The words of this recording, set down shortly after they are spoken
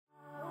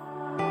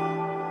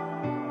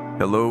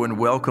Hello and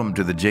welcome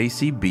to the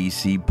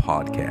JCBC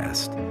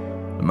podcast.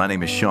 My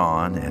name is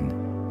Sean, and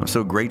I'm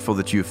so grateful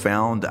that you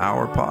found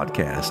our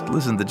podcast.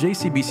 Listen, the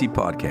JCBC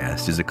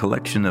podcast is a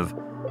collection of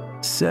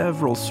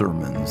several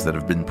sermons that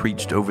have been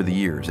preached over the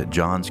years at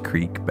Johns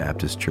Creek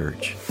Baptist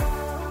Church.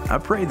 I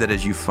pray that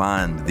as you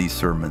find these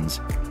sermons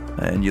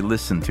and you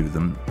listen to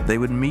them, they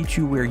would meet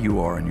you where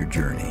you are in your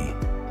journey.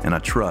 And I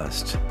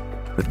trust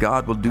that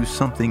God will do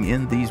something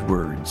in these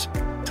words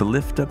to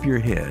lift up your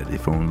head,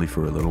 if only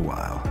for a little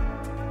while.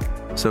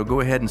 So go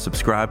ahead and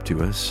subscribe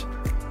to us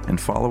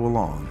and follow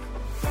along.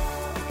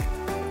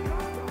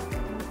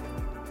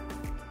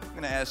 I'm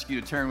going to ask you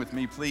to turn with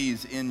me,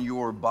 please, in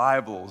your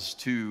Bibles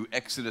to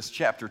Exodus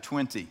chapter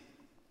 20.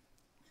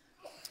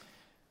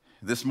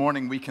 This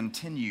morning we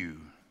continue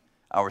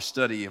our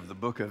study of the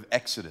book of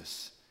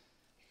Exodus.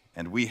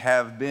 And we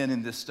have been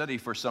in this study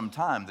for some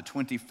time, the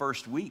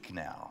 21st week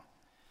now.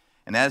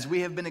 And as we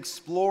have been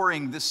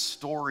exploring this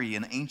story,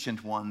 an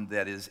ancient one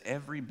that is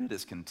every bit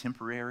as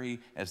contemporary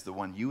as the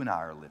one you and I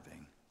are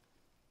living,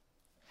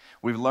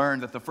 we've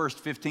learned that the first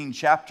 15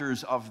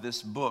 chapters of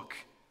this book,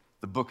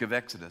 the book of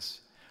Exodus,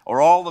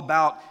 are all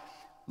about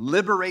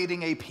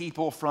liberating a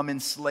people from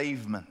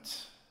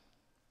enslavement.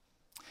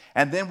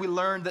 And then we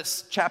learned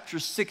that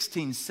chapters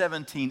 16,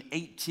 17,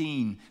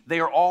 18, they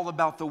are all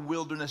about the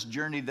wilderness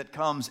journey that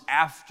comes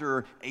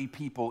after a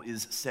people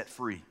is set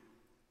free.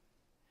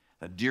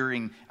 That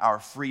during our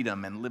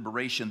freedom and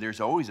liberation, there's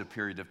always a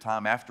period of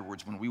time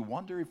afterwards when we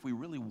wonder if we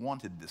really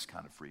wanted this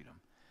kind of freedom.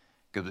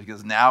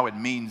 Because now it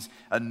means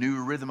a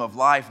new rhythm of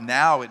life.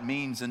 Now it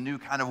means a new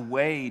kind of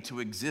way to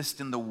exist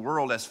in the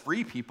world as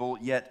free people,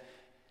 yet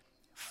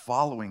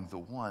following the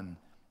one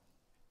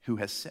who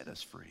has set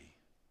us free.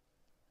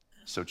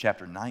 So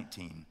chapter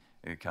 19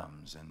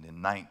 comes, and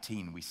in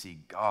 19 we see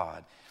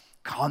God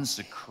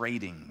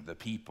consecrating the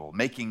people,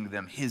 making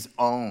them his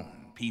own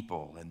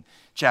people. And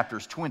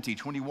chapters 20,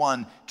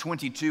 21,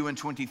 22, and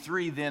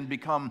 23 then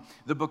become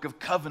the book of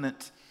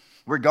covenant,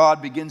 where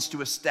God begins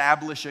to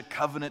establish a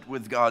covenant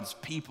with God's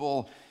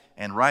people.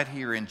 And right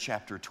here in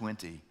chapter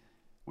 20,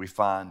 we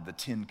find the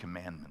 10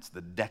 Commandments,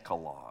 the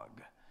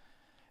Decalogue.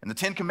 And the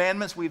 10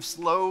 Commandments, we've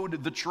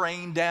slowed the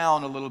train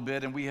down a little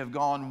bit, and we have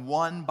gone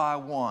one by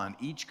one,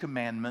 each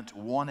commandment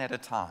one at a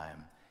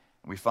time.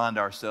 And we find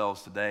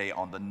ourselves today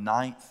on the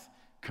 9th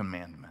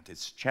commandment.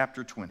 It's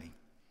chapter 20,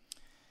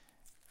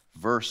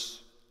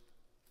 verse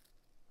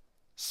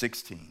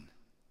 16.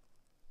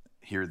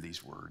 Hear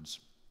these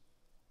words.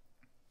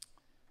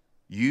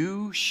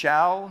 You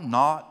shall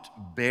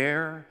not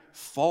bear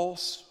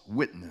false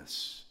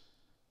witness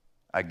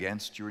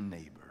against your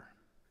neighbor.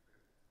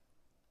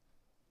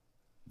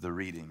 The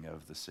reading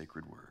of the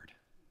sacred word.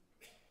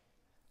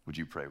 Would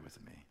you pray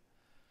with me?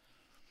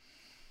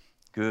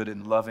 Good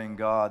and loving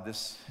God,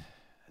 this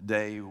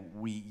day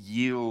we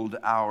yield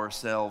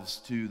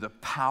ourselves to the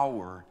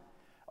power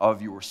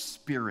of your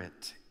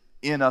Spirit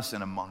in us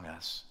and among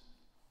us.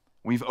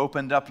 We've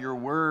opened up your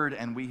word,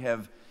 and we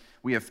have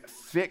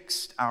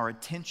fixed our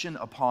attention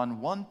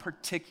upon one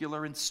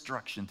particular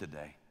instruction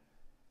today.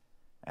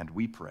 And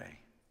we pray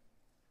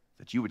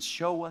that you would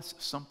show us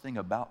something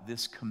about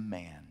this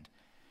command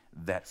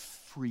that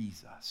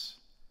frees us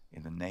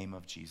in the name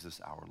of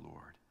Jesus our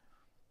Lord.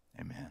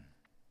 Amen.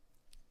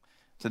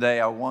 Today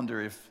I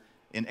wonder if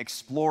in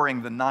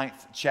exploring the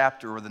 9th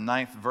chapter or the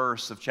 9th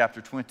verse of chapter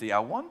 20, I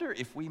wonder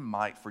if we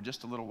might for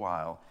just a little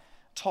while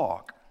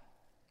talk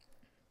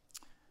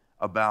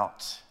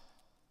about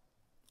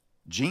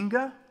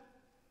Jenga,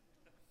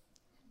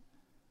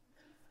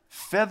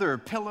 feather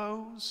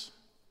pillows,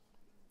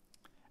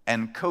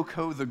 and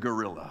Coco the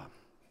gorilla.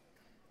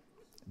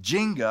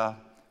 Jenga,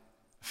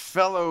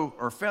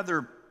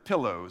 feather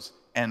pillows,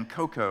 and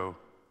Coco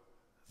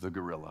the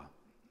gorilla.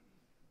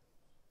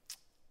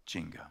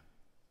 Jenga.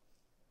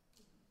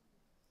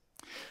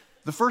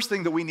 The first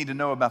thing that we need to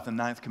know about the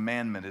 9th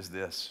commandment is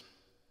this.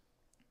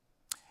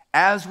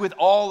 As with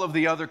all of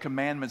the other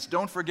commandments,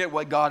 don't forget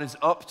what God is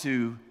up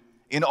to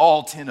in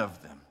all 10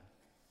 of them.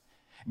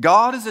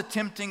 God is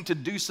attempting to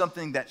do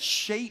something that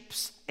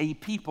shapes a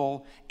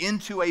people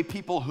into a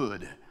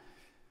peoplehood,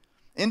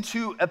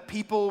 into a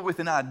people with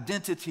an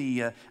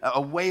identity,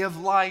 a way of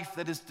life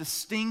that is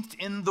distinct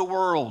in the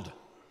world.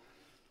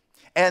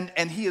 And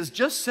he has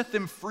just set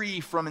them free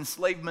from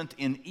enslavement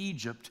in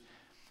Egypt.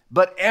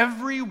 But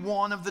every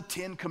one of the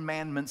 10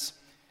 commandments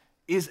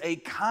is a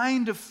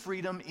kind of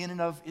freedom in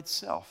and of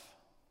itself.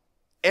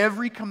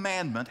 Every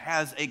commandment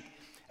has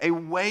a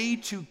way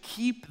to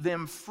keep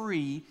them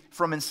free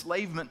from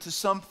enslavement to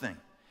something.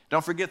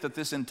 Don't forget that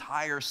this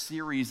entire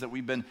series that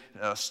we've been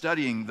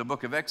studying, the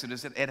book of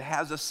Exodus, it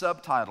has a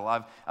subtitle.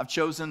 I've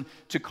chosen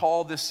to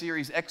call this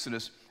series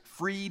Exodus,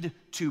 Freed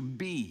to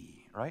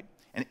Be, right?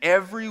 And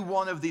every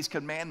one of these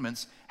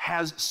commandments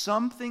has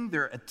something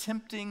they're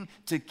attempting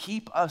to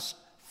keep us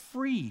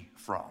free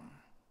from.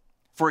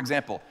 For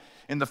example,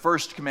 in the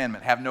first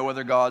commandment, have no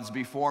other gods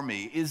before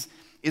me, is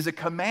a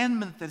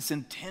commandment that's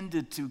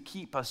intended to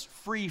keep us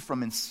free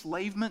from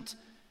enslavement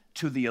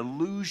to the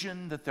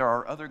illusion that there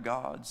are other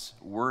gods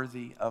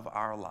worthy of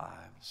our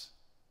lives.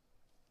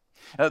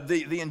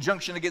 The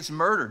injunction against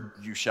murder,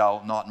 you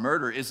shall not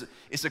murder, is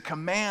a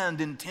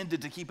command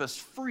intended to keep us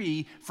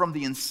free from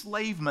the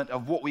enslavement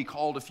of what we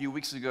called a few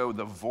weeks ago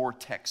the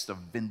vortex of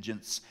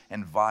vengeance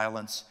and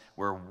violence,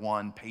 where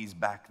one pays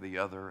back the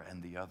other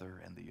and the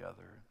other and the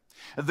other.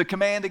 The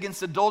command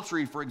against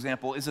adultery, for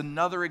example, is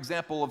another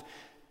example of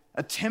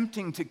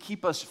attempting to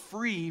keep us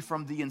free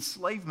from the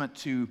enslavement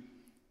to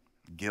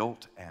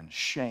guilt and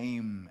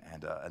shame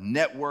and a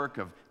network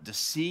of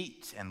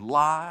deceit and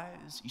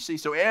lies. You see,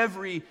 so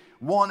every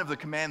one of the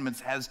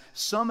commandments has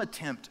some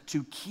attempt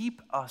to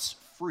keep us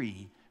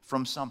free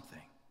from something.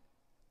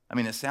 I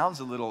mean, it sounds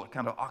a little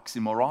kind of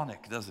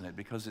oxymoronic, doesn't it?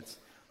 Because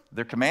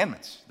they're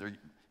commandments.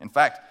 In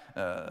fact,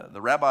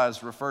 the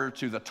rabbis refer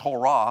to the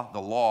Torah,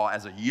 the law,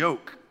 as a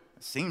yoke.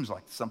 It seems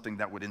like something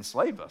that would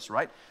enslave us,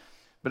 right?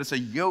 But it's a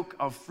yoke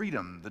of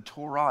freedom. The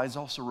Torah is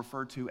also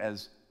referred to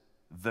as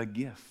the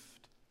gift.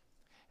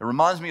 It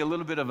reminds me a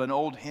little bit of an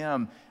old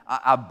hymn.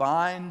 I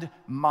bind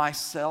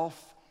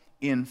myself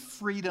in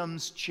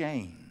freedom's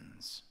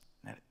chains.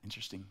 Isn't that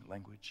interesting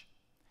language?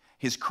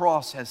 His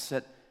cross has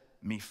set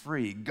me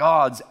free.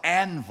 God's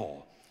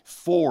anvil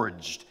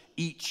forged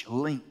each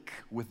link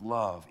with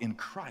love in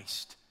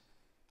Christ,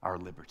 our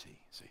liberty.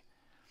 See?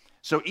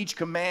 So each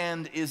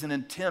command is an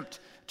attempt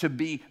to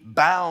be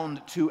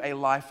bound to a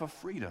life of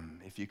freedom,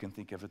 if you can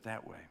think of it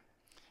that way.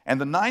 And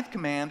the ninth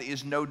command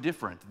is no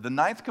different. The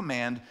ninth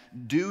command,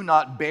 do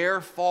not bear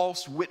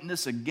false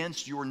witness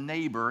against your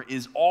neighbor,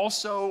 is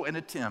also an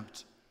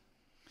attempt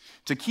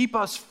to keep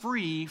us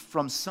free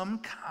from some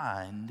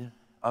kind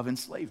of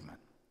enslavement.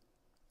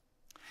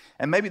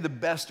 And maybe the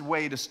best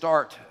way to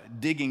start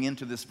digging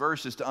into this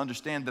verse is to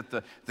understand that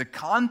the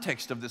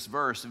context of this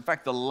verse, in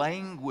fact, the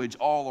language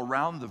all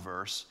around the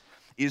verse,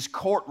 is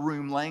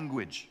courtroom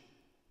language.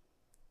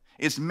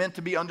 It's meant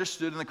to be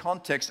understood in the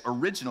context,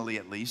 originally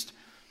at least,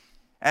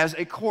 as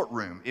a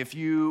courtroom. If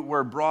you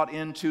were brought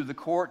into the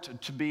court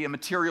to be a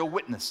material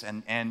witness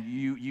and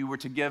you were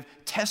to give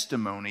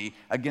testimony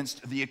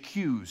against the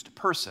accused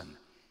person,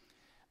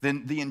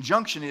 then the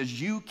injunction is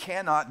you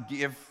cannot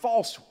give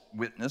false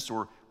witness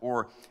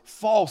or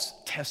false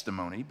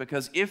testimony,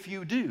 because if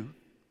you do,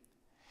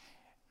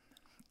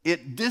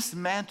 it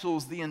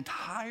dismantles the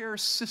entire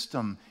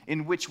system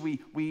in which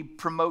we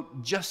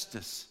promote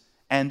justice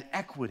and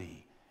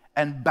equity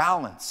and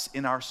balance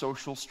in our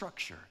social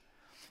structure.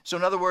 So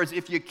in other words,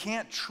 if you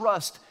can't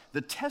trust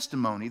the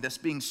testimony that's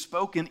being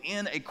spoken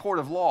in a court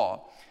of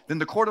law, then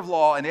the court of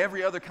law and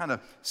every other kind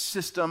of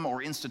system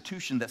or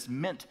institution that's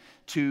meant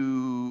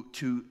to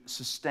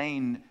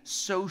sustain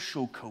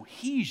social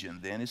cohesion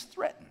then is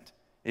threatened.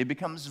 It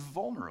becomes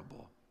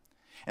vulnerable.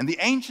 And the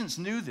ancients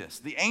knew this.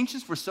 The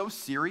ancients were so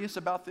serious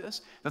about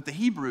this that the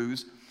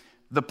Hebrews,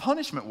 the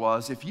punishment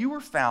was if you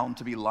were found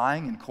to be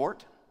lying in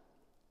court,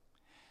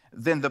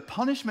 then the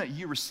punishment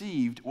you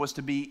received was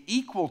to be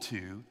equal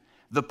to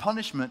the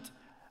punishment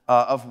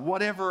of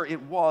whatever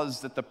it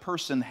was that the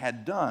person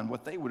had done,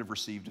 what they would have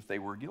received if they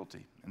were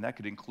guilty. And that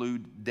could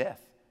include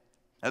death.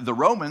 The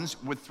Romans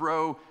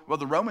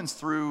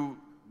threw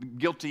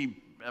guilty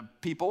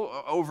people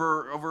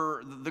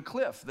over the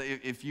cliff.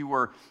 If you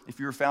were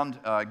found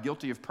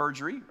guilty of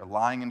perjury or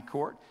lying in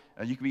court,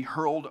 you could be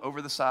hurled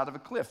over the side of a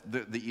cliff.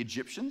 The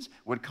Egyptians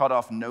would cut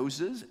off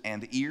noses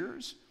and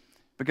ears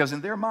because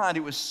in their mind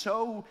it was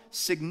so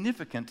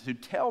significant to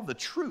tell the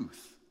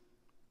truth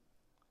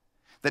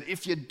that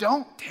if you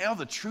don't tell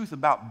the truth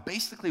about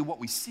basically what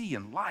we see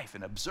in life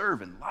and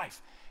observe in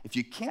life, if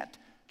you can't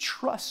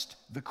trust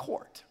the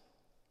court,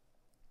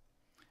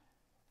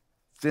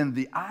 then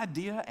the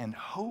idea and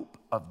hope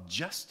of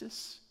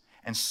justice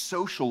and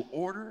social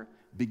order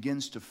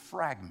begins to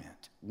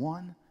fragment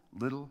one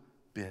little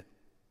bit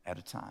at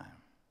a time,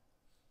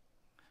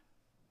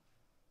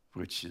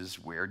 which is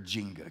where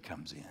Jenga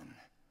comes in.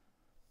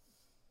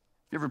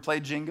 You ever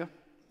played Jenga?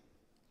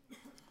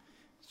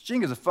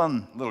 Jenga's a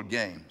fun little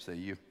game. So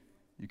you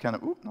kind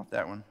of, not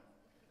that one.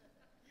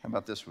 How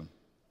about this one?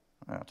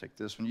 I'll take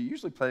this one. You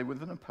usually play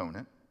with an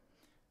opponent,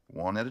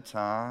 one at a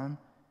time.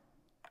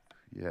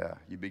 Yeah,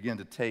 you begin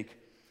to take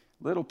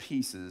little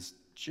pieces,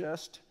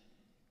 just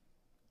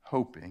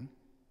hoping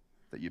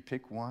that you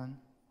pick one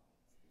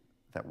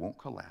that won't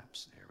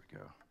collapse. There we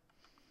go.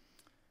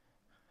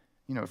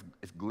 You know,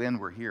 if Glenn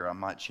were here, I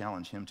might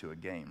challenge him to a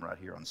game right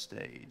here on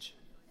stage.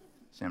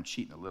 See, I'm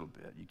cheating a little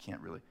bit. You can't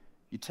really.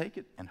 You take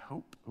it and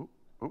hope. Yeah,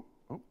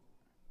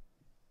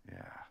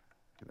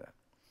 look at that.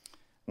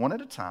 One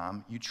at a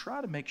time, you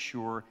try to make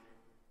sure.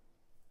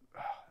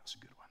 That's a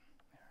good one.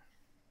 There.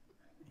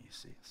 You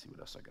see what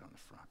else I got on the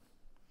front.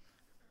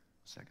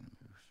 Second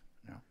move.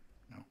 No,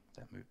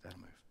 that'll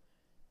move.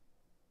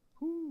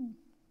 Whoo.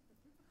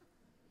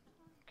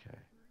 Okay.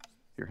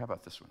 Here, how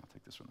about this one? I'll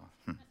take this one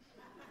off.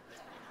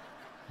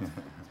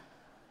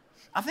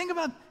 I think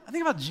about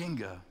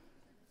Jenga.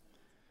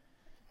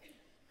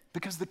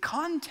 Because the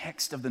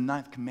context of the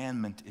ninth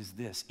commandment is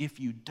this: if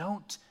you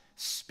don't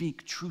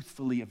speak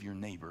truthfully of your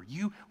neighbor,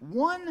 you,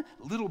 one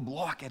little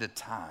block at a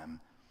time,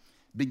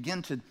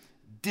 begin to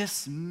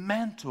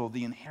dismantle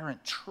the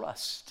inherent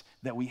trust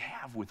that we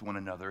have with one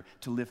another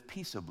to live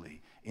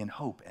peaceably in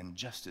hope and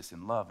justice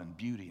and love and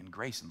beauty and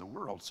grace in the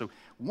world. So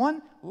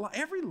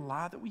every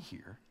lie that we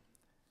hear,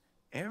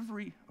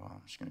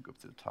 I'm just going to go up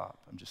to the top.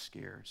 I'm just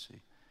scared,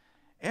 see.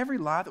 Every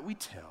lie that we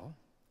tell,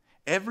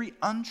 every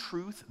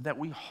untruth that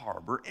we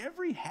harbor,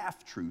 every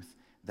half-truth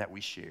that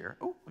we share,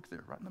 oh, look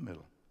there, right in the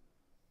middle,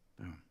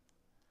 boom,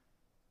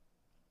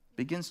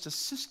 begins to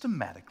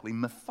systematically,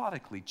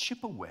 methodically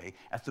chip away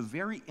at the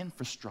very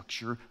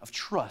infrastructure of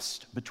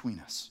trust between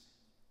us.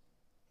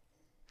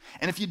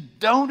 And if you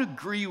don't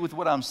agree with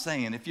what I'm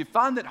saying, if you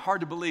find it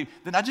hard to believe,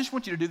 then I just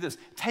want you to do this.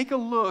 Take a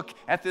look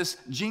at this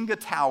Jenga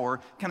tower,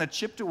 kind of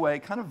chipped away,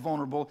 kind of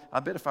vulnerable. I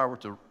bet if I were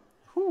to,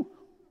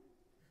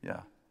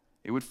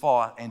 it would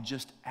fall, and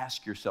just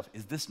ask yourself,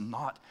 is this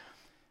not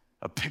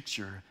a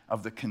picture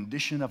of the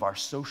condition of our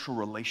social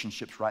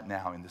relationships right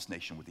now in this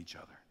nation with each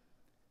other?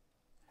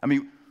 I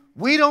mean,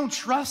 we don't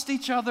trust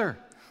each other.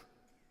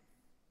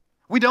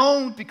 We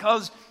don't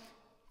because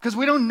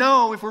we don't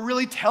know if we're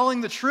really telling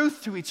the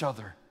truth to each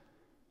other.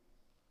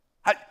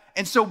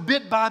 And so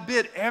bit by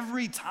bit,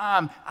 every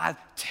time I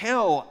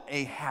tell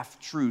a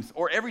half-truth,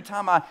 or every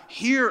time I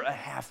hear a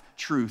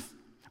half-truth,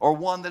 or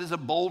one that is a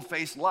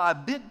bold-faced lie,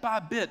 bit by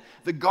bit,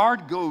 the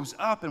guard goes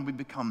up and we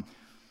become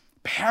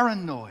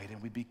paranoid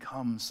and we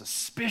become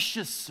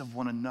suspicious of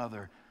one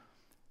another.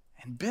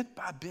 And bit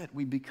by bit,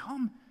 we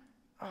become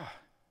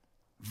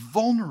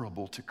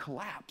vulnerable to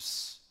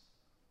collapse.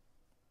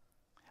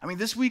 I mean,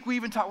 this week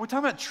we're talking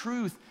about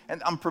truth,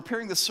 and I'm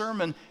preparing the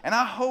sermon, and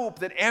I hope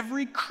that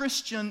every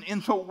Christian in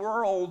the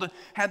world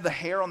had the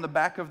hair on the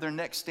back of their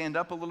neck stand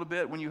up a little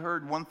bit when you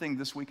heard one thing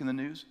this week in the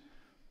news.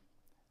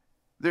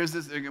 There's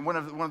this one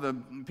of the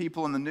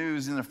people in the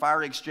news in a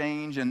fire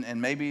exchange, and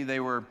maybe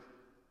they were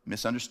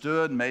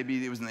misunderstood,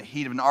 maybe it was in the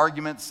heat of an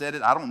argument, said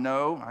it, I don't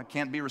know, I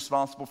can't be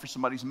responsible for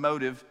somebody's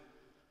motive,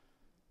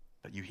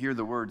 but you hear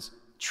the words,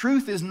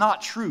 truth is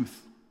not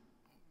truth.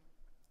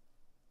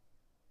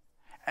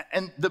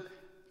 And the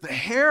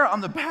hair on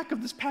the back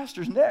of this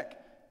pastor's neck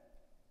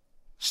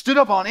stood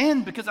up on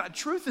end because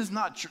truth is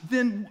not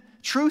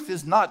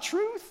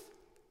truth.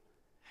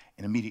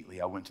 And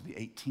immediately I went to the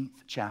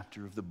 18th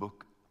chapter of the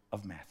book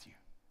of Matthew.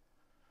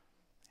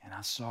 And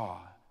I saw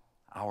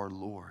our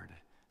Lord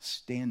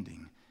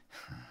standing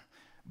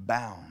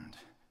bound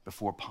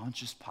before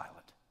Pontius Pilate.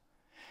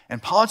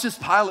 And Pontius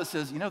Pilate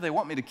says, they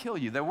want me to kill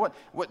you.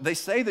 They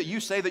say that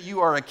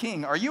you are a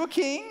king. Are you a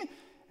king?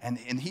 And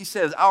he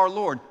says, our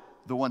Lord,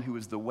 the one who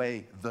is the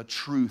way, the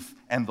truth,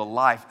 and the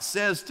life,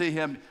 says to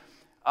him,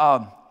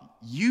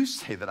 you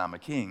say that I'm a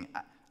king.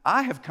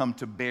 I have come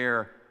to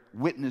bear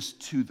witness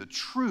to the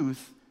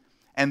truth,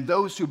 and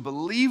those who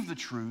believe the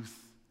truth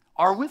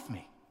are with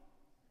me.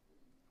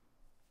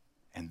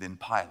 And then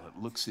Pilate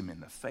looks him in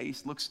the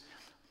face,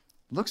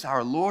 looks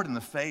our Lord in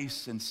the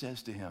face and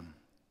says to him,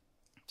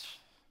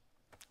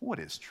 what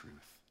is truth?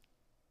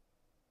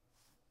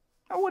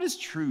 Now, what is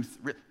truth?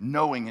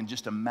 Knowing in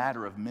just a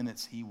matter of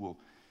minutes he will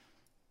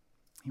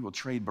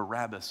trade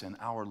Barabbas and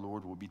our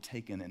Lord will be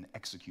taken and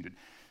executed,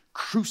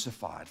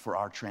 crucified for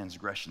our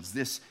transgressions.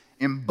 This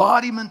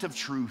embodiment of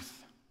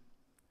truth,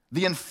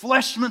 the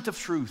enfleshment of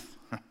truth,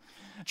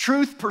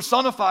 truth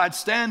personified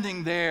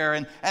standing there,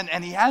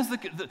 and he has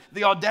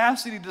the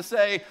audacity to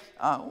say,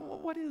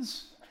 what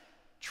is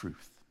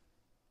truth?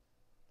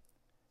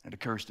 It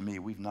occurs to me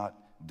we've not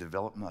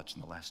developed much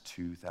in the last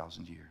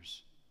 2,000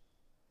 years.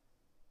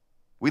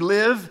 We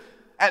live,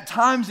 at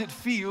times it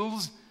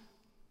feels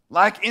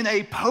like in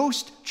a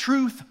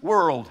post-truth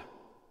world.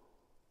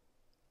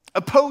 A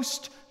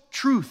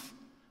post-truth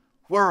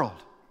world.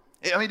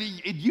 I mean,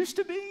 it used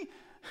to be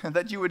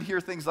that you would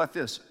hear things like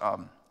this.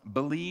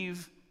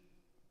 Believe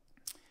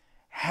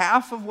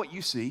half of what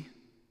you see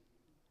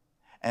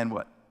and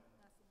what?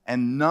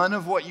 And none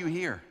of what you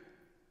hear.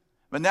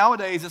 But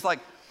nowadays, it's like,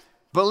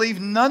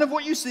 believe none of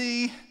what you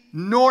see,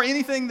 nor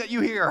anything that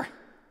you hear.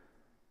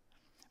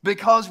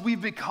 Because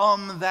we've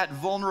become that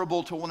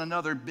vulnerable to one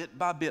another bit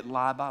by bit,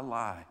 lie by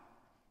lie.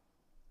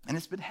 And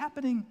it's been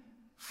happening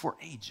for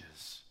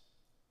ages.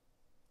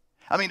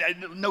 I mean,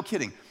 no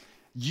kidding.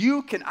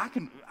 I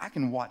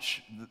can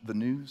watch the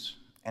news,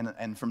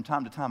 and from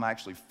time to time I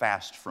actually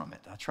fast from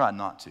it. I try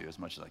not to as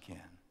much as I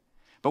can.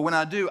 But when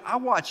I do, I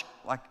watch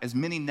like as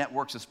many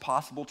networks as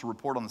possible to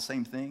report on the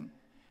same thing,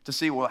 to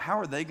see, well, how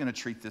are they going to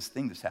treat this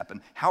thing that's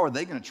happened? How are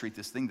they going to treat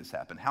this thing that's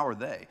happened? How are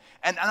they?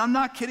 And I'm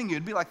not kidding you.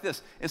 It'd be like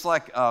this. It's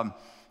like,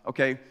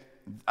 okay,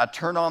 I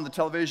turn on the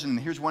television, and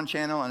here's one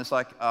channel, and it's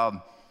like,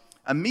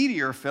 a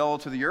meteor fell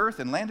to the earth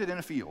and landed in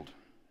a field.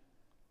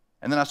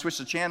 And then I switch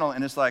the channel,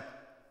 and it's like,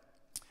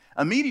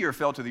 a meteor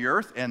fell to the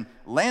earth and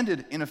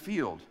landed in a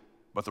field.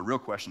 But the real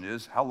question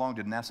is, how long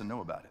did NASA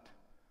know about it?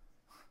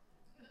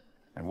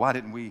 And why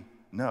didn't we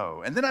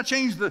know? And then I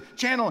changed the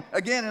channel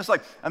again, and it's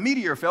like, a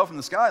meteor fell from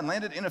the sky and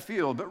landed in a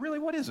field. But really,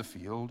 what is a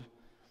field?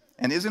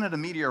 And isn't it a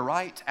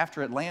meteorite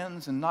after it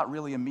lands and not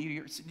really a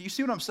meteor? Do you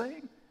see what I'm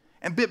saying?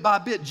 And bit by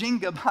bit,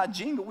 Jenga by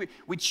Jenga,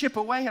 we chip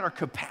away at our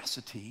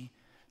capacity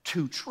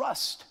to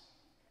trust.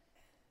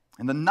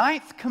 And the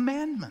 9th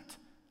commandment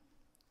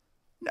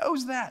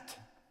knows that.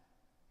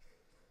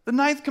 The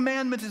ninth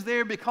commandment is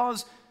there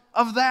because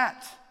of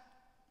that.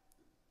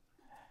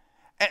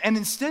 And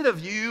instead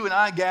of you and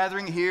I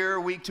gathering here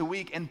week to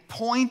week and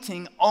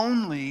pointing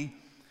only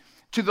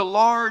to the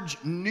large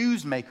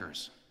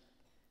newsmakers,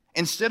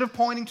 instead of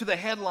pointing to the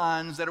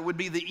headlines that would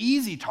be the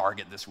easy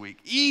target this week,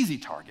 easy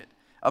target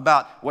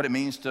about what it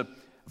means to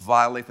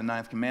violate the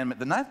ninth commandment.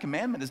 The ninth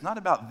commandment is not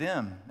about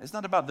them. It's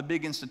not about the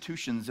big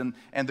institutions and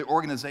the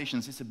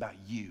organizations. It's about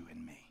you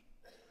and me.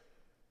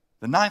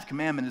 The ninth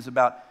commandment is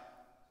about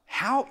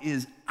how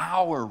is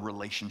our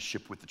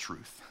relationship with the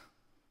truth,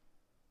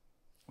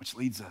 which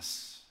leads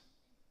us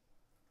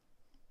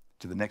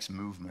to the next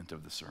movement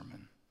of the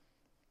sermon.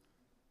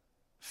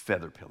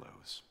 Feather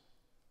pillows.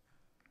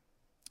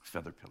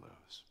 Feather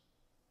pillows.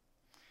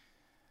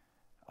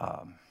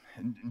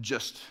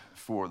 Just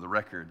for the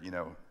record,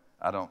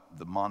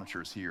 the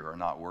monitors here are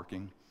not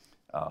working,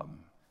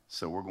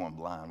 so we're going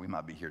blind. We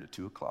might be here to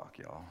 2 o'clock,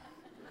 y'all.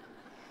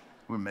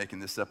 We're making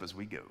this up as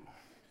we go.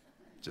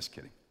 Just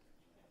kidding.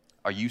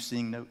 Are you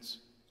seeing notes?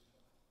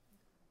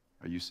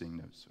 Are you seeing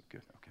notes? Oh,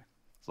 good, okay.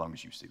 As long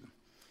as you see them.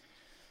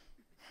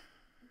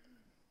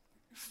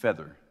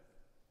 Feather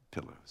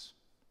pillows.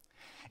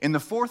 In the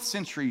 4th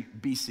century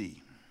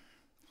BC,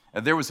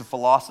 there was a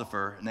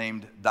philosopher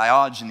named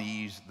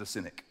Diogenes the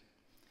Cynic.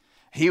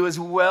 He was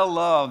well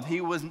loved. He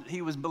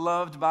was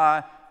beloved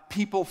by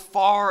people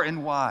far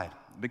and wide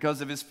because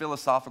of his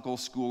philosophical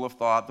school of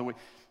thought.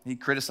 He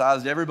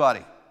criticized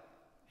everybody.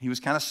 He was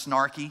kind of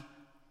snarky.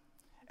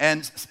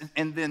 And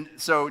then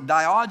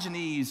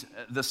Diogenes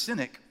the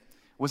Cynic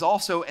was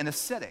also an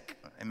ascetic.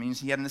 It means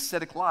he had an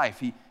ascetic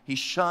life. He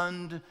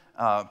shunned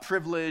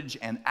privilege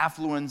and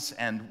affluence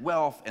and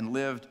wealth and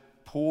lived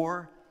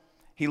poor.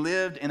 He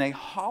lived in a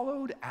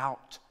hollowed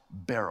out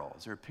barrel.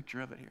 Is there a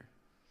picture of it here?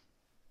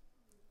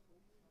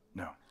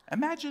 No.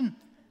 Imagine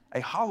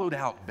a hollowed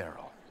out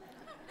barrel.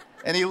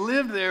 And he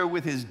lived there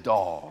with his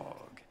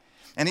dog.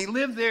 And he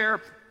lived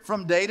there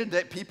from day to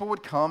day. People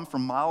would come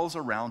from miles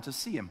around to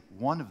see him.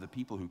 One of the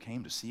people who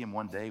came to see him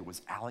one day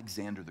was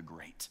Alexander the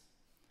Great.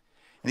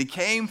 And he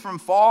came from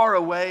far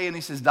away and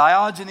he says,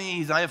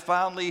 Diogenes, I have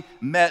finally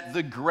met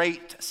the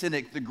great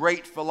cynic, the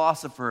great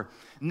philosopher.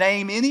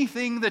 Name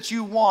anything that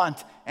you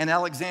want and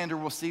Alexander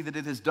will see that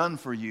it is done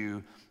for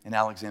you. And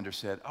Alexander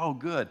said, oh,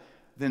 good.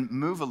 Then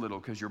move a little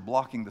because you're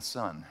blocking the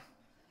sun.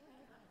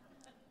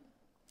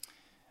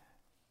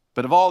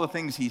 But of all the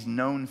things he's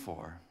known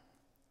for,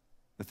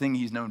 the thing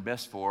he's known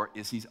best for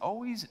is he's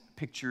always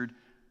pictured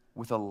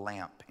with a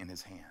lamp in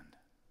his hand.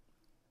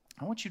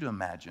 I want you to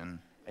imagine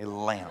a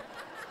lamp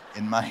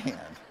in my hand.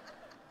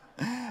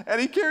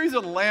 And he carries a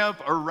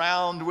lamp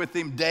around with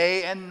him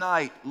day and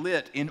night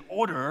lit in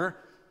order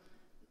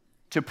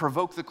to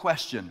provoke the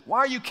question, why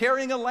are you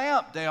carrying a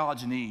lamp,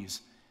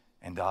 Diogenes?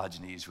 And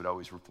Diogenes would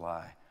always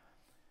reply,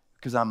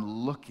 because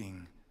I'm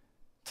looking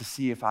to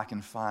see if I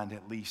can find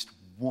at least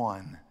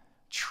one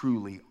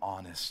truly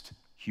honest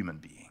human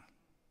being.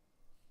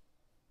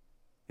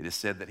 It is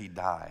said that he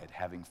died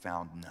having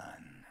found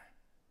none.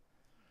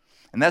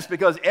 And that's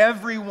because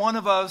every one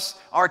of us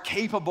are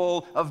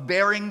capable of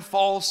bearing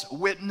false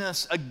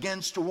witness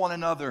against one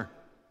another.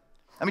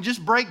 I mean,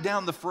 just break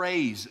down the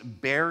phrase,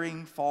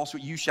 bearing false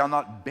witness. You shall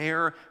not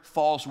bear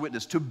false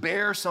witness. To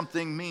bear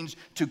something means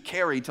to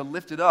carry, to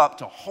lift it up,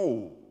 to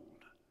hold.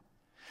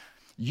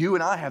 You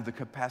and I have the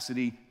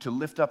capacity to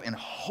lift up and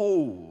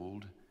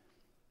hold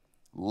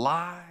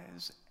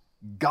lies,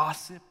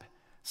 gossip,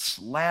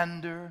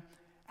 slander,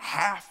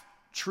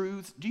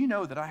 half-truth. Do you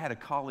know that I had a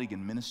colleague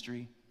in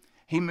ministry?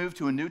 He moved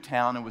to a new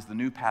town and was the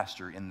new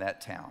pastor in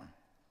that town.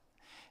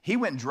 He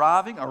went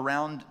driving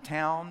around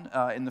town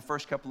in the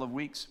first couple of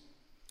weeks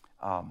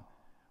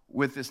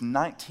with this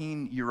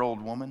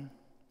 19-year-old woman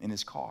in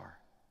his car.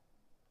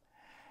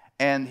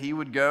 And he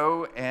would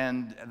go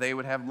and they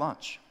would have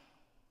lunch.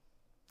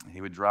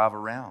 He would drive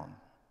around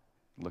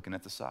looking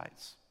at the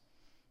sights.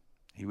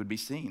 He would be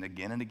seen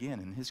again and again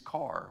in his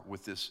car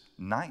with this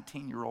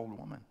 19-year-old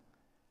woman.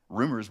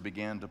 Rumors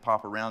began to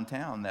pop around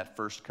town that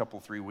first couple,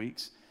 3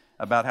 weeks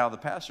about how the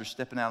pastor's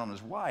stepping out on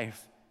his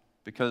wife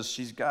because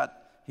he's got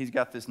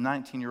this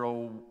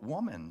 19-year-old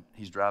woman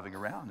he's driving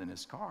around in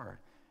his car.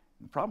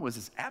 The problem was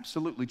it's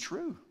absolutely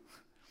true.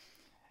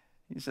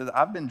 He said,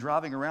 I've been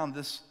driving around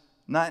this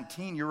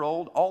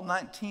 19-year-old all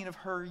 19 of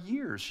her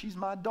years. She's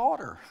my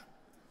daughter.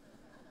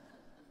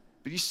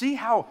 But you see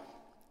how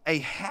a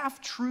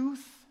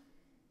half-truth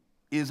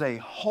is a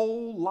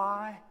whole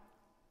lie?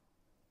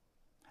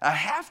 A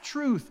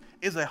half-truth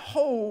is a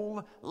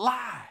whole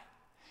lie.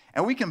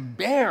 And we can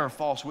bear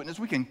false witness.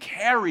 We can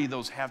carry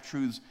those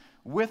half-truths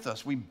with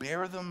us. We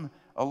bear them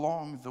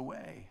along the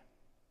way.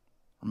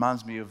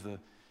 Reminds me of the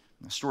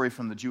story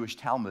from the Jewish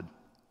Talmud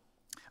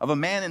of a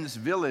man in this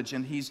village,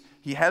 and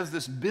he has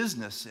this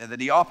business that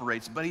he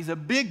operates, but he's a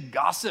big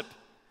gossip.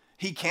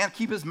 He can't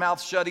keep his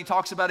mouth shut. He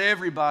talks about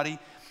everybody.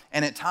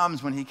 And at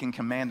times when he can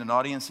command an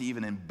audience, he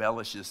even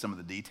embellishes some of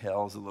the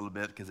details a little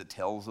bit because it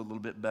tells a little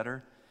bit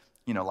better,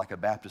 like a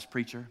Baptist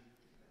preacher.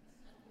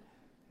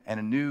 And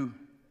a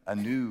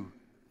new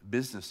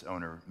business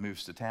owner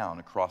moves to town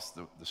across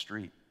the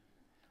street.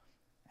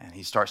 And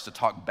he starts to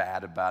talk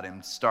bad about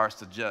him, starts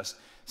to just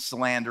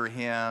slander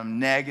him,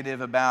 negative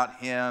about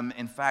him.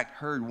 In fact,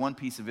 heard one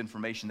piece of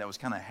information that was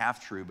kind of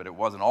half true, but it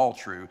wasn't all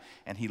true,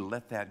 and he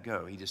let that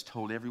go. He just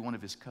told every one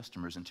of his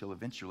customers until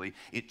eventually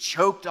it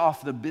choked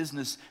off the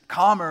business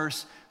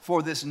commerce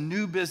for this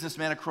new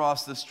businessman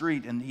across the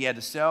street, and he had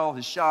to sell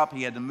his shop.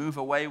 He had to move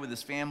away with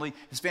his family.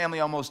 His family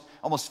almost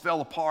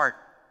fell apart.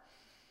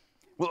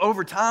 Well,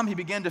 over time, he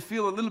began to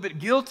feel a little bit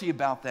guilty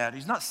about that.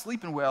 He's not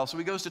sleeping well, so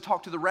he goes to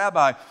talk to the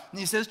rabbi. And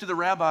he says to the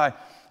rabbi,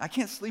 I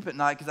can't sleep at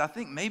night because I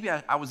think maybe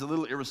I was a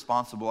little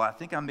irresponsible. I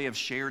think I may have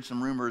shared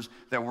some rumors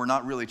that were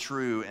not really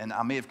true, and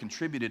I may have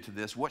contributed to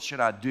this. What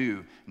should I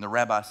do? And the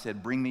rabbi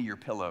said, bring me your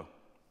pillow.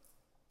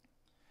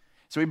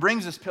 So he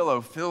brings this pillow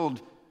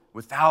filled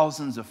with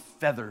thousands of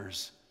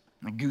feathers,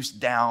 a goose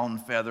down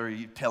feather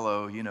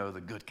pillow, you know,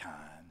 the good kind.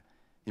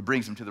 He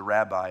brings him to the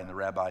rabbi, and the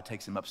rabbi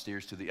takes him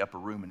upstairs to the upper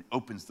room and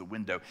opens the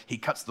window. He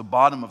cuts the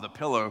bottom of the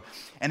pillow,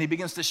 and he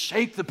begins to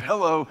shake the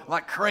pillow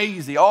like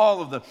crazy.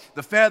 All of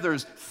the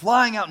feathers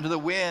flying out into the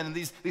wind, and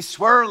these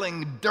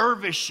swirling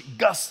dervish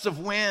gusts of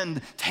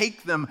wind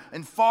take them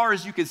as far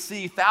as you could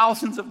see,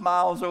 thousands of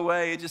miles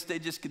away. It just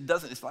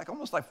doesn't. It's like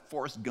almost like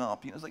Forrest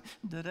Gump. You know, it's like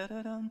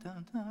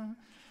da-da-da-dum-dum-dum.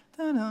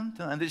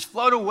 And they just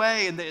float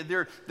away, and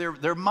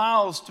they're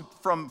miles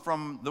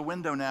from the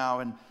window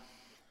now. And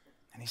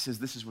he says,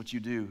 this is what you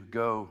do.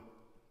 Go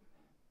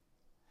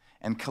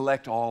and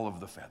collect all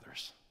of the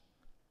feathers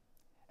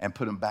and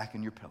put them back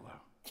in your pillow,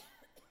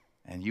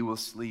 and you will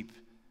sleep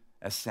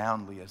as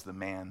soundly as the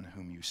man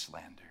whom you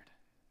slandered.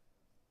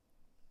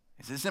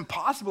 He says, it's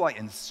impossible.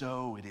 And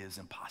so it is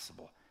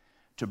impossible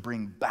to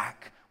bring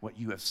back what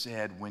you have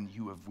said when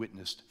you have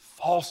witnessed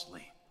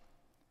falsely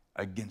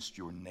against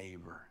your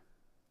neighbor.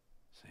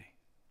 See?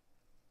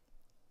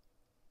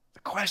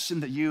 The question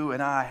that you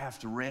and I have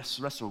to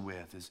wrestle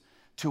with is,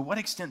 to what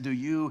extent do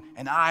you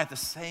and I at the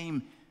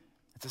same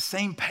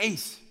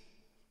pace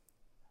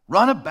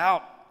run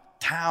about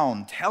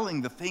town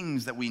telling the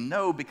things that we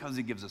know because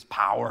it gives us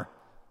power,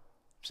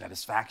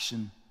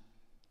 satisfaction?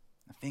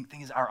 I think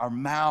things, our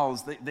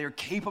mouths, they're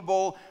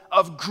capable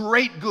of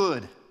great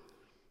good.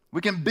 We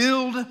can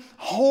build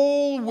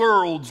whole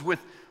worlds with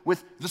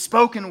the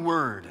spoken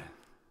word.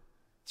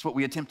 It's what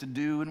we attempt to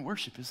do in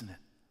worship, isn't it?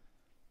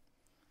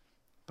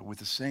 But with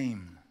the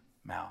same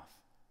mouth,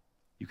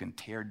 you can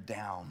tear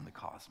down the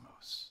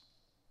cosmos.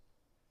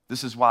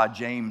 This is why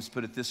James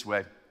put it this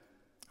way.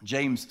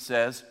 James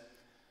says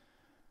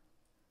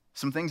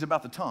some things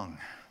about the tongue.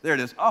 There it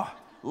is.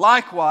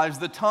 Likewise,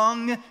 the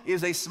tongue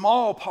is a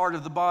small part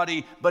of the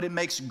body, but it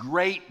makes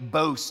great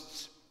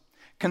boasts.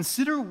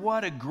 Consider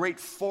what a great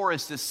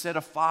forest is set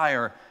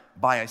afire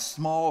by a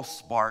small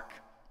spark.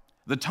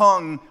 The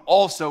tongue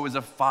also is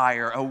a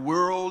fire, a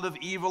world of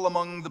evil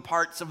among the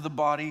parts of the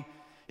body.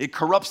 It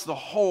corrupts the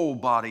whole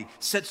body,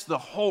 sets the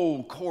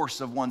whole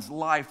course of one's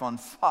life on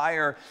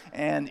fire,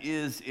 and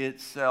is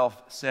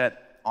itself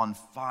set on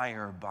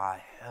fire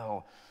by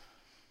hell.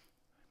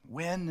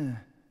 When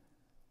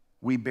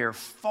we bear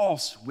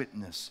false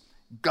witness,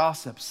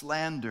 gossip,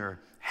 slander,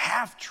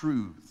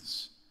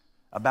 half-truths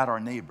about our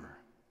neighbor,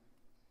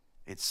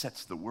 it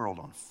sets the world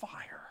on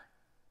fire.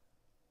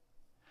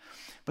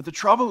 But the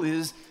trouble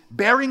is,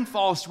 bearing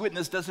false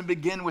witness doesn't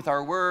begin with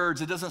our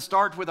words. It doesn't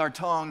start with our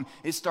tongue.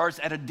 It starts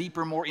at a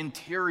deeper, more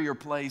interior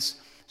place.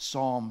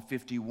 Psalm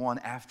 51,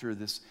 after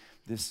this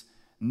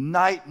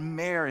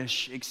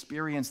nightmarish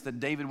experience that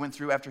David went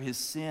through after his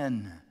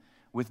sin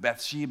with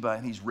Bathsheba,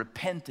 and he's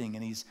repenting,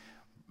 and he's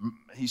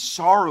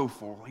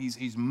sorrowful.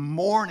 He's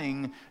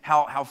mourning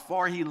how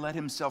far he let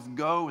himself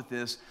go with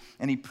this,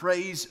 and he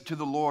prays to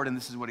the Lord, and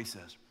this is what he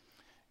says.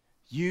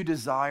 You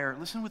desire,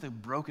 listen with a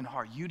broken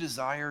heart, you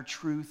desire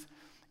truth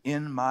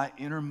in my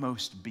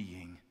innermost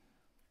being.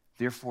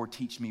 Therefore,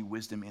 teach me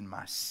wisdom in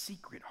my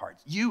secret heart.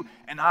 You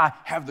and I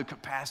have the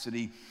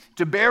capacity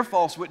to bear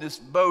false witness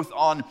both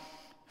on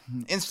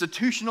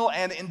institutional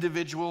and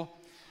individual,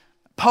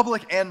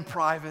 public and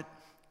private,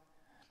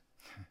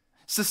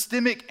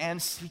 systemic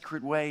and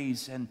secret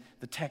ways. And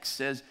the text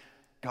says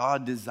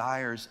God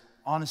desires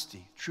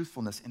honesty,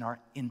 truthfulness in our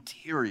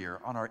interior,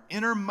 on our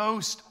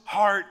innermost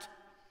heart.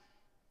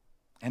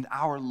 And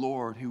our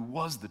Lord, who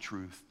was the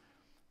truth,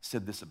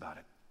 said this about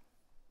it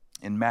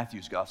in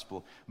Matthew's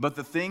gospel. But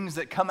the things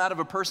that come out of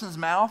a person's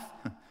mouth,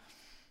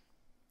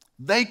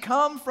 they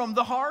come from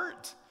the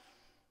heart,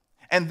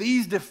 and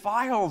these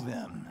defile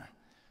them.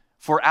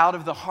 For out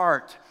of the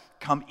heart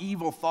come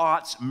evil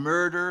thoughts,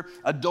 murder,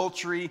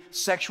 adultery,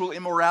 sexual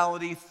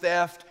immorality,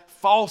 theft,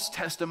 false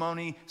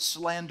testimony,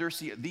 slander.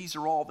 See, these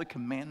are all the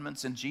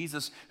commandments, and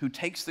Jesus, who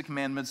takes the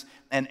commandments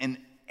and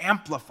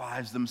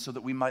amplifies them so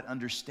that we might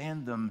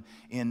understand them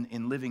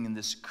in living in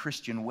this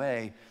Christian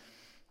way,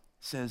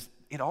 says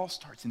it all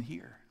starts in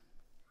here.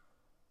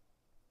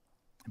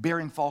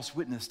 Bearing false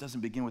witness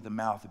doesn't begin with the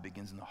mouth, it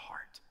begins in the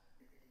heart.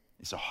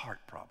 It's a heart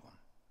problem.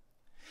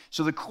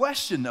 So the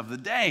question of the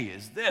day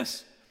is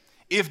this: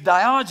 if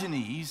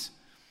Diogenes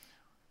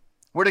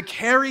were to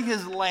carry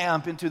his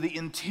lamp into the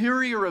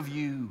interior of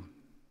you,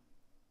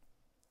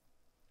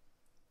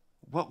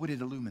 what would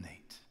it illuminate?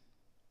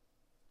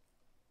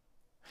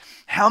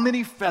 How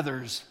many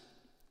feathers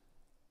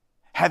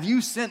have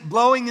you sent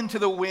blowing into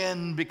the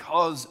wind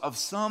because of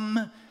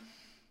some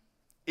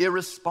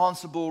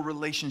irresponsible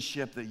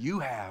relationship that you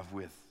have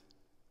with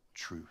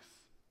truth?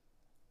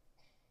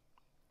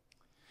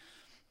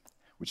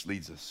 Which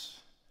leads us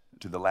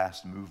to the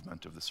last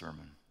movement of the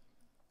sermon.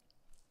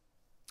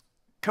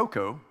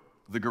 Koko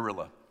the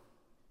gorilla.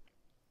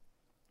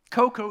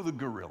 Koko the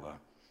gorilla.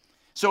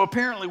 So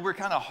apparently we're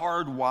kind of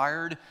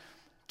hardwired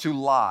to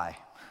lie.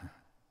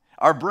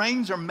 Our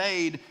brains are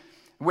made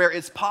where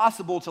it's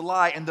possible to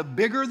lie, and the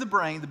bigger the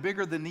brain, the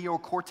bigger the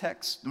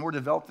neocortex, the more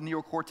developed the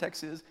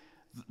neocortex is,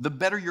 the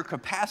better your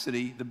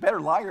capacity, the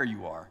better liar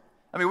you are.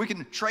 I mean, we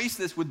can trace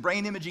this with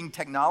brain imaging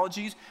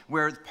technologies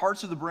where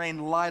parts of the brain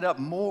light up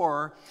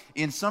more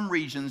in some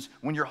regions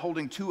when you're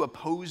holding two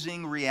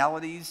opposing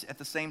realities at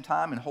the same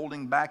time and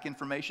holding back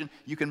information.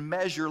 You can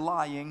measure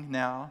lying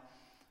now.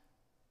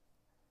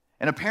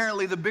 And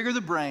apparently, the bigger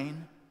the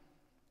brain,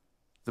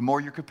 the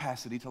more your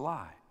capacity to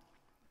lie.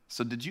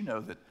 So did you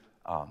know that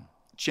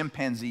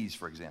chimpanzees,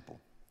 for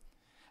example,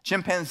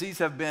 chimpanzees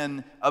have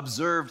been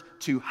observed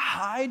to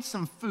hide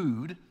some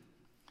food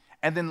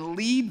and then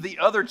lead the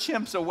other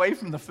chimps away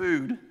from the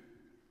food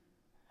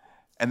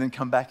and then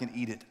come back and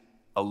eat it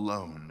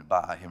alone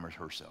by him or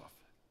herself.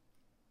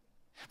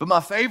 But my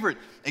favorite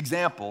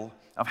example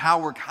of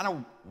how we're kind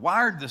of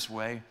wired this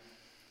way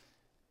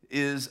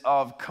is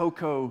of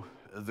Koko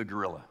the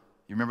gorilla.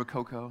 You remember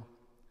Koko?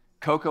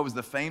 Koko was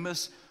the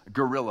famous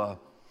gorilla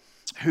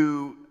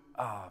who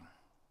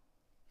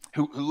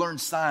learned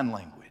sign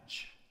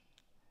language.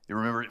 You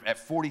remember at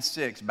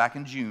 46, back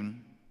in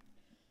June,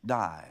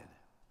 died.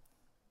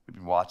 We've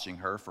been watching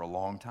her for a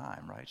long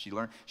time, right?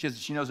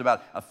 She knows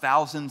about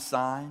 1,000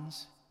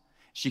 signs.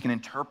 She can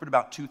interpret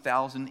about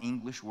 2,000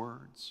 English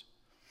words.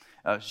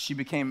 She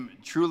became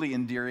truly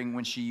endearing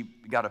when she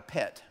got a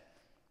pet.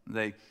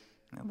 They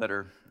let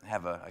her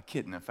have a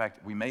kitten. In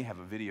fact, we may have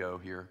a video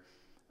here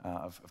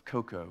of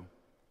Koko.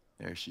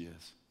 There she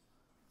is.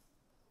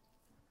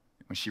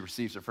 When she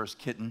receives her first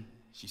kitten,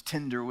 she's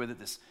tender with it,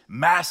 this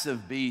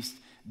massive beast,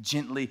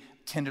 gently,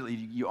 tenderly.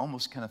 You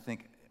almost kind of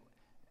think,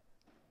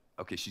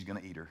 okay, she's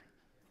going to eat her.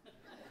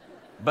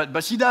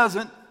 But she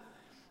doesn't.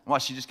 Well,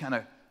 she just kind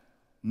of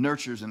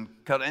nurtures and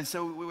cuddles. And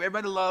so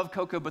everybody loved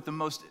Koko, but the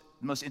most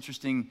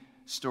interesting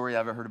story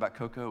I've ever heard about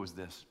Koko was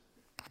this.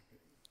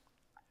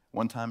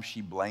 One time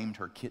she blamed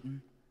her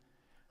kitten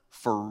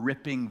for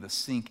ripping the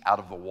sink out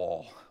of the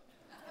wall.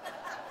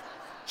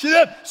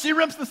 She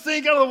rips the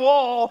sink out of the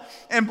wall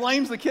and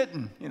blames the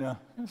kitten, you know.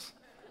 It's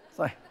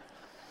like,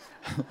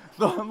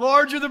 the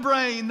larger the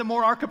brain, the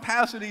more our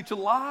capacity to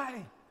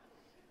lie.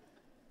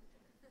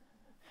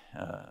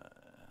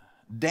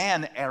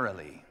 Dan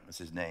Ariely was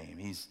his name.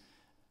 He's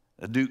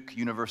a Duke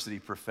University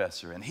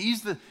professor, and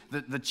he's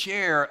the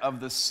chair of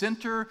the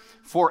Center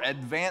for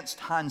Advanced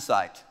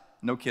Hindsight.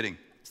 No kidding.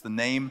 It's the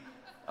name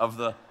of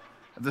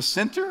the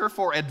Center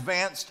for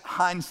Advanced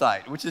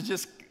Hindsight, which is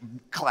just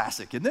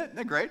classic, isn't it? Isn't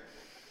that great?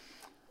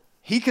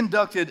 He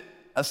conducted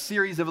a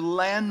series of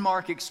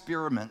landmark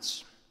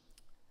experiments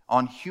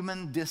on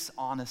human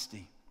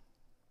dishonesty.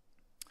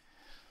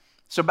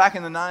 So back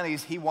in the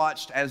 90s, he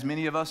watched, as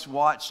many of us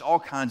watched, all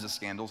kinds of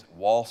scandals.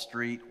 Wall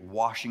Street,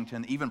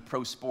 Washington, even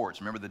pro sports.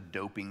 Remember the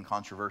doping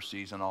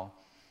controversies and all?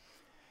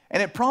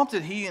 And it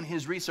prompted he and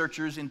his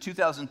researchers in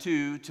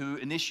 2002 to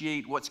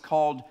initiate what's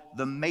called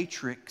the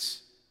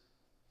Matrix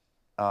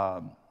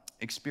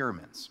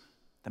experiments.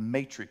 The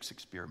Matrix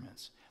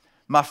experiments.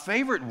 My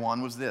favorite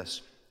one was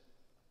this.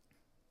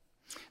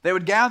 They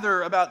would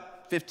gather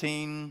about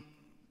 15,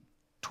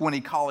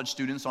 20 college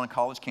students on a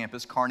college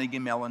campus, Carnegie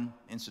Mellon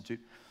Institute,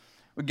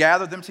 would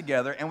gather them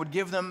together and would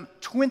give them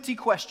 20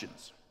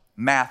 questions,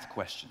 math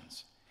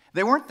questions.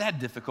 They weren't that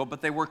difficult,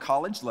 but they were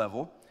college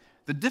level.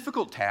 The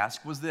difficult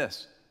task was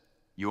this.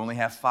 You only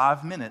have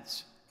 5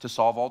 minutes to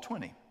solve all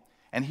 20.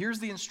 And here's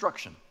the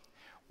instruction.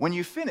 When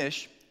you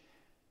finish,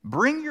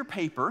 bring your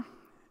paper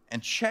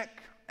and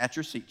check at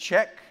your seat.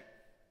 Check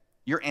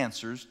your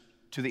answers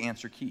to the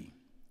answer key.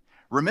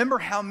 Remember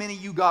how many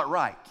you got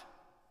right.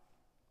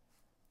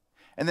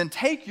 And then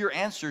take your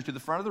answer to the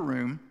front of the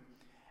room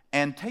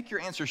and take your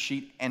answer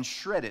sheet and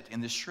shred it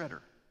in this shredder.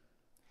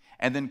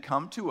 And then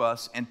come to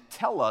us and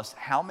tell us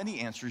how many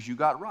answers you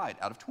got right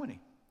out of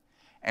 20.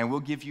 And we'll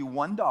give you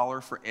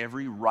 $1 for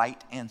every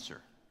right answer.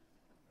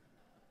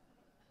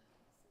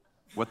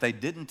 What they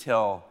didn't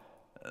tell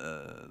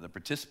the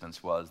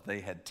participants was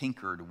they had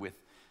tinkered with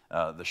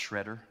the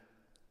shredder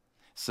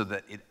so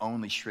that it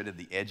only shredded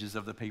the edges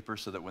of the paper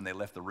so that when they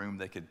left the room,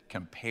 they could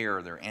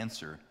compare their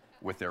answer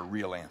with their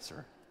real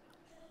answer.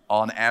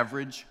 On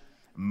average,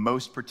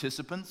 most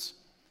participants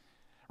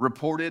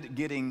reported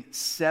getting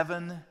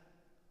 7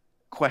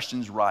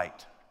 questions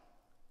right.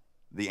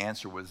 The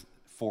answer was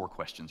 4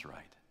 questions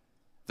right.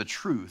 The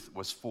truth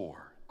was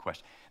 4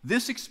 questions.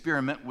 This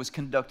experiment was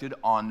conducted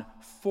on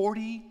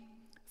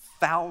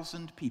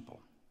 40,000 people.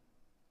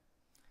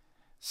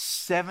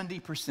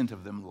 70%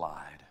 of them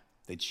lied.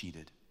 They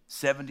cheated.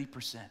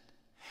 70%.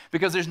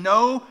 Because there's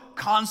no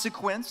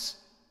consequence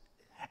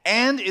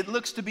And it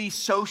looks to be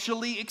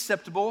socially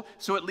acceptable,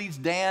 so it leads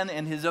Dan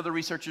and his other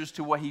researchers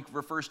to what he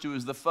refers to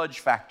as the fudge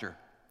factor.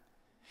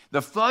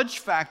 The fudge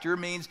factor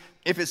means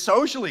if it's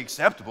socially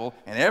acceptable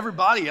and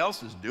everybody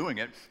else is doing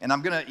it, and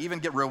I'm going to even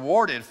get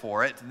rewarded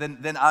for it,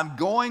 then I'm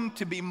going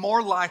to be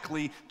more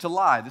likely to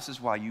lie. This is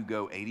why you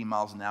go 80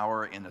 miles an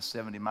hour in a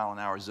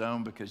 70-mile-an-hour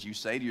zone, because you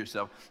say to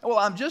yourself, well,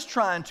 I'm just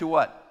trying to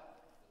what?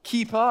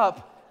 Keep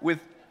up with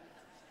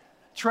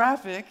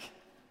traffic,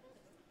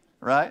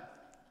 right?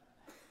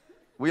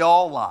 We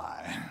all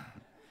lie.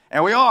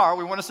 And we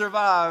want to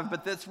survive,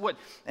 but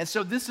and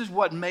so this is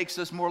what makes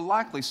us more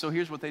likely. So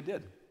here's what they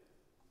did.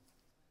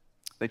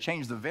 They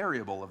changed the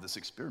variable of this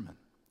experiment.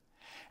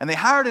 And they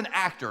hired an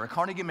actor, a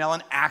Carnegie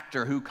Mellon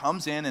actor, who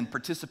comes in and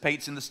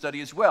participates in the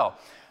study as well.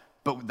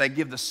 But they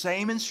give the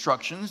same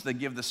instructions, they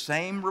give the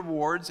same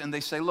rewards, and they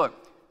say,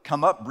 look,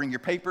 come up, bring your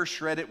paper,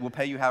 shred it, we'll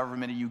pay you however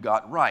many you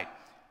got right.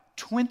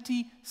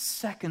 20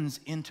 seconds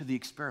into the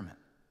experiment,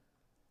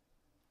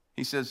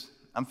 he says,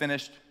 I'm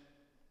finished.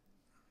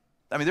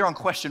 I mean, they're on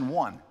question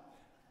 1.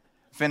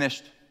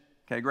 Finished.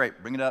 Okay,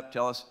 great. Bring it up.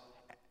 Tell us.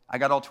 I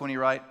got all 20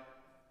 right.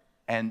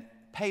 And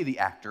pay the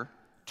actor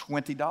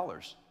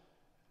 $20.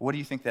 What do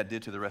you think that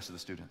did to the rest of the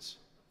students?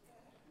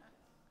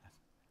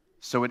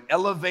 So it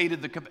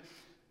elevated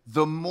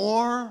the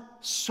more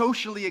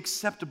socially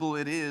acceptable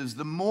it is,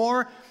 the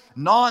more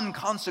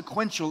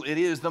non-consequential it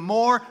is, the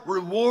more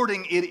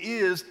rewarding it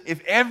is.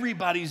 If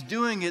everybody's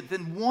doing it,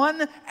 then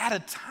one at a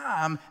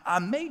time, I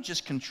may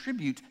just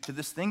contribute to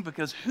this thing,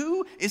 because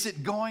who is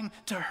it going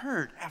to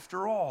hurt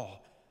after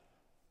all?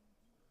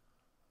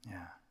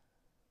 Yeah.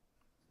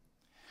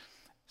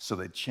 So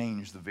they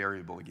changed the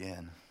variable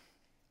again.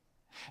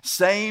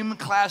 Same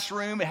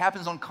classroom. It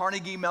happens on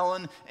Carnegie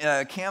Mellon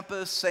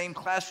campus. Same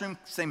classroom,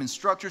 same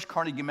instructors,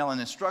 Carnegie Mellon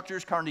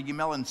instructors, Carnegie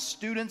Mellon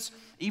students.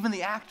 Even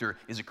the actor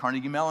is a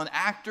Carnegie Mellon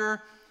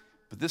actor.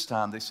 But this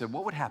time they said,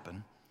 what would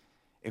happen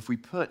if we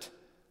put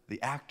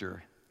the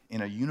actor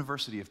in a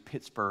University of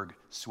Pittsburgh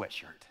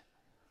sweatshirt?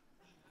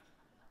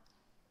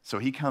 So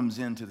he comes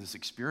into this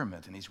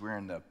experiment and he's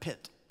wearing a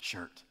Pitt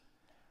shirt.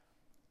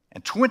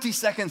 And 20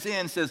 seconds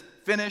in says,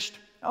 finished.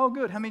 Oh,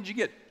 good. How many did you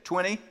get?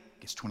 20.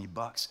 Gets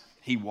 $20.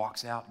 He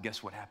walks out.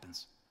 Guess what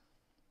happens?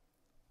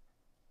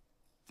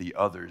 The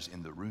others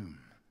in the room,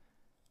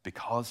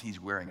 because he's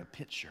wearing a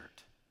Pitt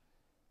shirt,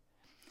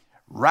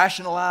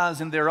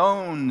 rationalize in their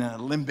own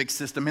limbic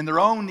system, in their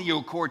own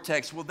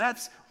neocortex. Well,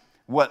 that's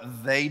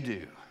what they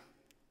do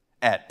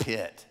at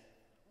Pitt.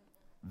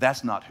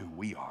 That's not who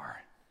we are.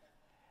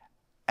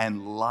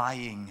 And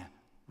lying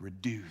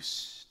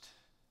reduced.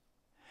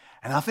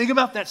 And I think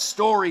about that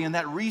story and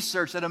that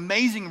research, that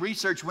amazing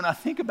research, when I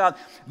think about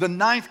the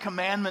 9th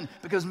commandment,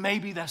 because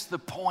maybe that's the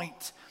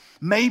point.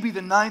 Maybe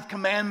the 9th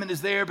commandment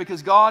is there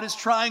because God is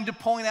trying to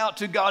point out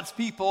to God's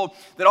people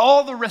that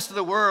all the rest of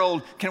the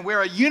world can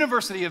wear a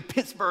University of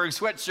Pittsburgh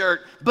sweatshirt,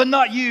 but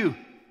not you.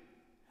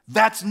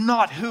 That's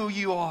not who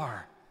you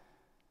are.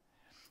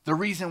 The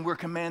reason we're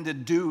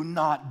commanded, do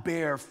not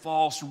bear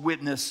false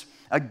witness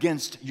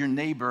against your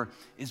neighbor,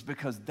 is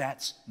because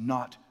that's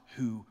not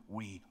who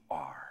we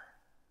are.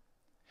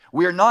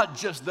 We are not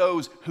just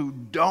those who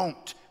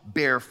don't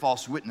bear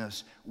false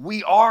witness.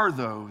 We are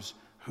those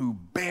who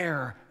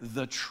bear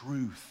the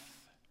truth.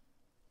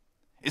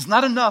 It's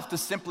not enough to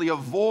simply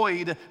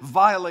avoid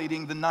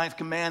violating the 9th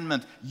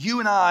commandment.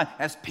 You and I,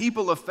 as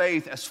people of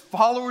faith, as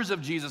followers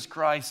of Jesus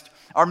Christ,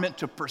 are meant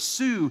to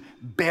pursue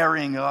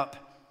bearing up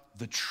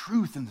the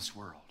truth in this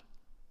world.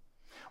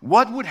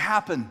 What would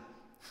happen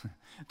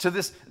to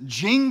this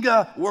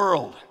Jenga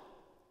world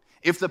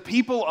if the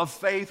people of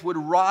faith would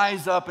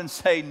rise up and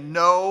say,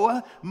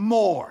 no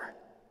more?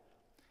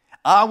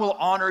 I will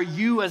honor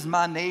you as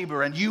my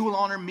neighbor, and you will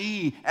honor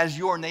me as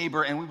your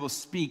neighbor, and we will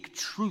speak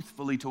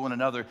truthfully to one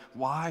another.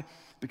 Why?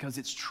 Because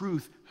it's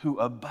truth who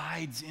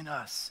abides in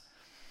us.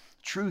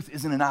 Truth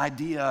isn't an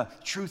idea.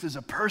 Truth is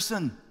a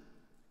person.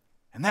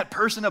 And that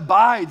person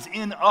abides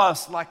in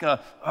us like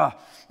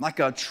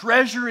a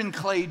treasure in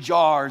clay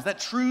jars. That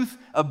truth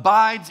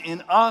abides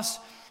in us.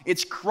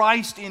 It's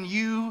Christ in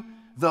you,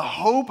 the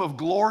hope of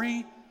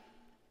glory.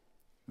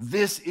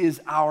 This is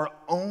our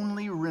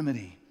only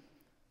remedy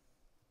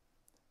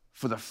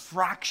for the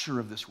fracture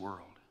of this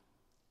world.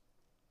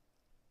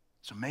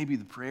 So maybe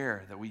the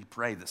prayer that we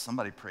pray, that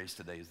somebody prays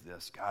today, is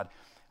this: God,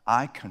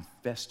 I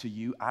confess to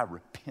you, I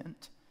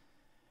repent.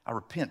 I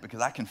repent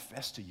because I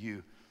confess to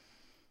you,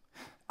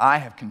 I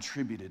have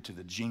contributed to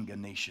the Jenga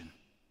nation,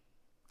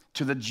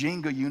 to the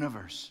Jenga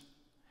universe.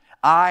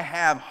 I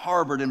have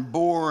harbored and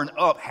borne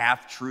up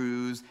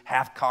half-truths,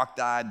 half-cocked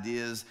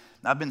ideas.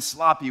 I've been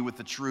sloppy with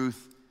the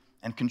truth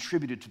and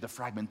contributed to the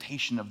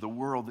fragmentation of the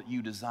world that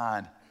you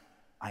designed.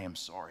 I am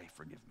sorry,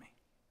 forgive me.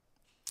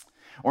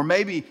 Or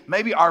maybe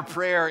our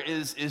prayer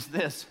is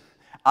this: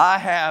 I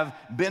have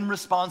been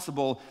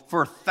responsible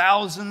for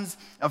thousands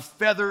of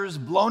feathers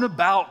blown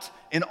about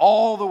in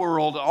all the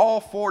world,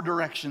 all 4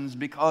 directions,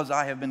 because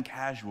I have been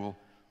casual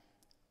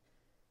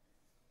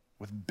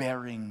with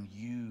bearing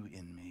you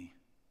in me.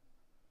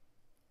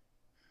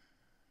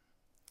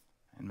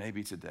 And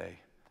maybe today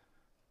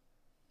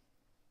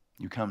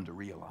you come to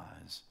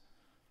realize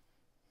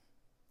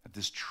that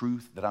this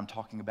truth that I'm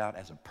talking about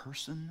as a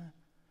person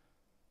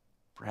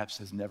perhaps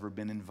has never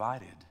been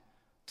invited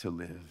to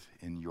live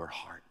in your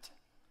heart.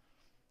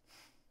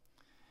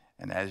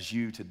 And as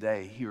you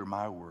today hear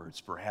my words,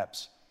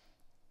 perhaps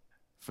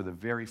for the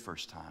very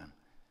first time,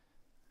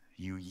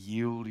 you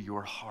yield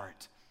your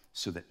heart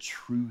so that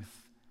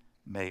truth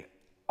may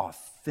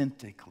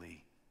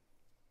authentically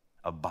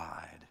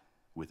abide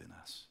within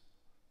us.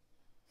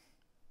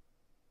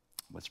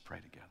 Let's pray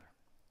together.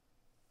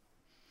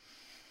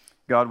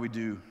 God, we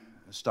do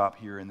stop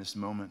here in this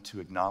moment to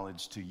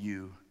acknowledge to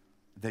you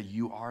that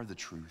you are the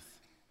truth,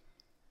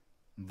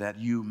 that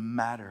you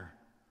matter.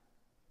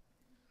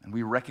 And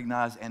we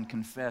recognize and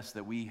confess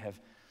that we have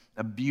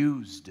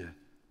abused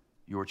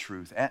your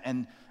truth.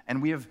 And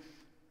we have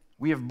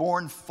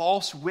borne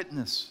false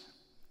witness.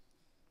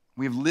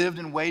 We have lived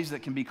in ways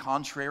that can be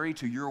contrary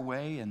to your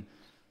way, and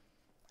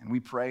we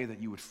pray that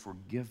you would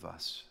forgive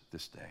us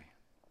this day.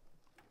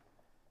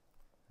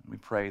 And we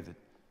pray that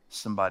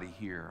somebody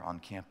here on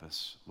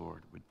campus,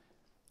 Lord, would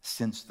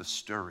sense the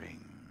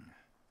stirring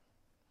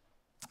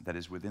that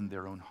is within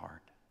their own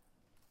heart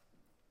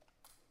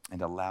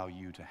and allow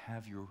you to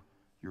have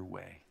your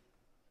way.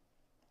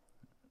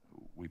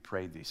 We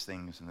pray these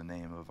things in the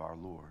name of our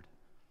Lord,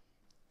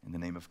 in the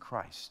name of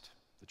Christ,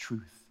 the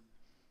truth.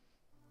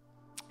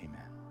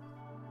 Amen.